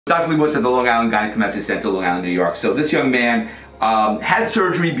Dr. Lebowitz at the Long Island Gynecomastia Center, Long Island, New York. So this young man had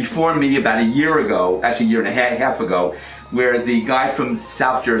surgery before me about a year ago, actually a year and a half ago, where the guy from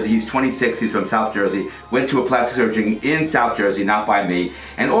South Jersey, he's 26, he's from South Jersey, went to a plastic surgeon in South Jersey, not by me,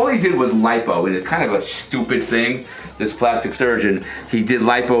 and all he did was lipo, and it's kind of a stupid thing, this plastic surgeon. He did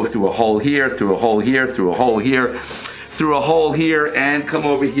lipo through a hole here, through a hole here, through a hole here, through a hole here, and come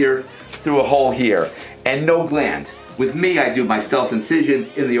over here, through a hole here, and no gland. With me, I do my stealth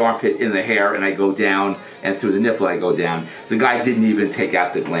incisions in the armpit, in the hair, and I go down, and through the nipple I go down. The guy didn't even take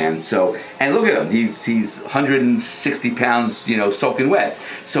out the gland. So, and look at him, he's 160 pounds, you know, soaking wet.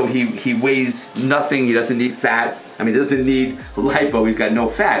 So he weighs nothing, he doesn't need fat. I mean, he doesn't need lipo, he's got no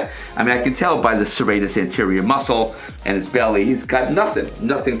fat. I mean, I can tell by the serratus anterior muscle and his belly, he's got nothing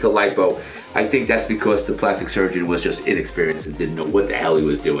to lipo. I think that's because the plastic surgeon was just inexperienced and didn't know what the hell he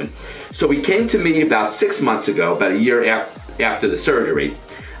was doing. So he came to me about 6 months ago, about a year after the surgery,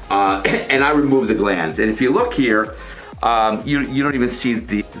 and I removed the glands. And if you look here, you don't even see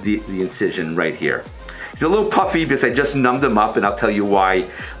the incision right here. He's a little puffy because I just numbed him up, and I'll tell you why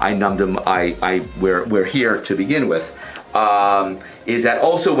I numbed him. We're here to begin with. Is that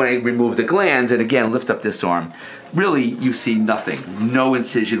also when I remove the glands, and again, lift up this arm, really you see nothing, no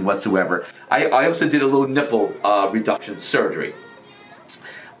incision whatsoever. I also did a little nipple reduction surgery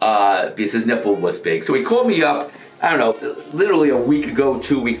because his nipple was big. So he called me up, I don't know, literally a week ago,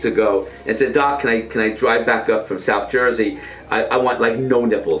 2 weeks ago, and said, Doc, can I drive back up from South Jersey? I want like no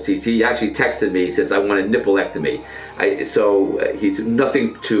nipples. He actually texted me, he says, I want a Nipple-Ectomy. So he's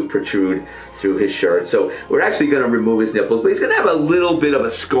nothing to protrude through his shirt. So we're actually gonna remove his nipples, but he's gonna have a little bit of a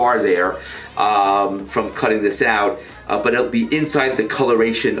scar there from cutting this out, but it'll be inside the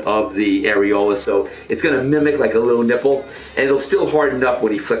coloration of the areola, so it's gonna mimic like a little nipple, and it'll still harden up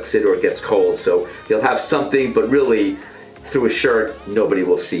when he flicks it or it gets cold. So he'll have something, but really through his shirt, nobody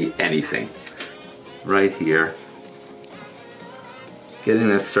will see anything. Right here. Getting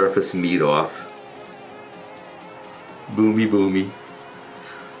that surface meat off. Boomy, boomy.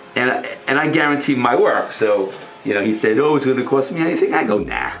 And I guarantee my work. So, you know, he said, oh, it's gonna cost me anything? I go,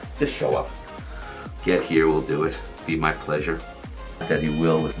 nah, just show up. Get here, we'll do it. Be my pleasure. That he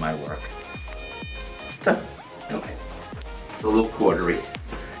will with my work. Okay. It's a little quartery.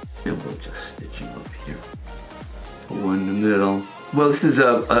 And we'll just stitch him up here. One in the middle. Well, this is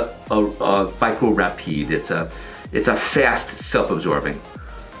a Vicro Rapide. It's a fast self-absorbing.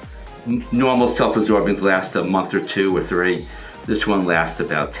 Normal self-absorbings last a month or 2 or 3. This one lasts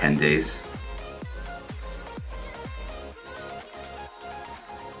about 10 days.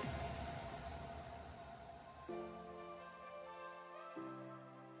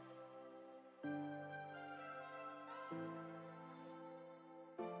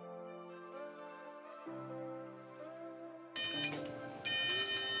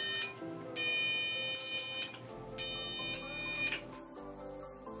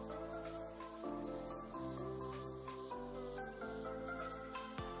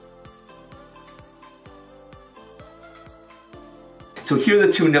 So here are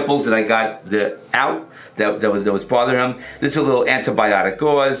the 2 nipples that I got out that was bothering him. This is a little antibiotic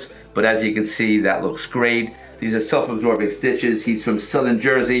gauze, but as you can see, that looks great. These are self-absorbing stitches. He's from Southern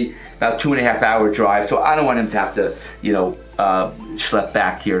Jersey, about 2.5 hour drive, so I don't want him to have to, you know, schlep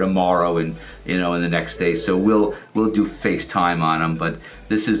back here tomorrow and, you know, in the next day. So we'll do FaceTime on him, but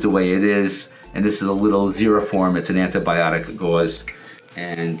this is the way it is, and this is a little Xeroform. It's an antibiotic gauze.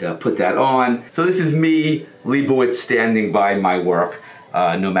 And put that on. So this is me, Lebowitz, standing by my work,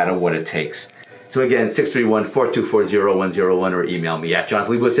 no matter what it takes. So again, 631-424-0101 or email me at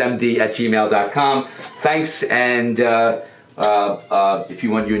jonathanleibowitz@gmail.com. Thanks, and if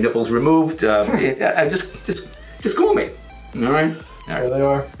you want your nipples removed, just call me. All right? There they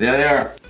are. There they are.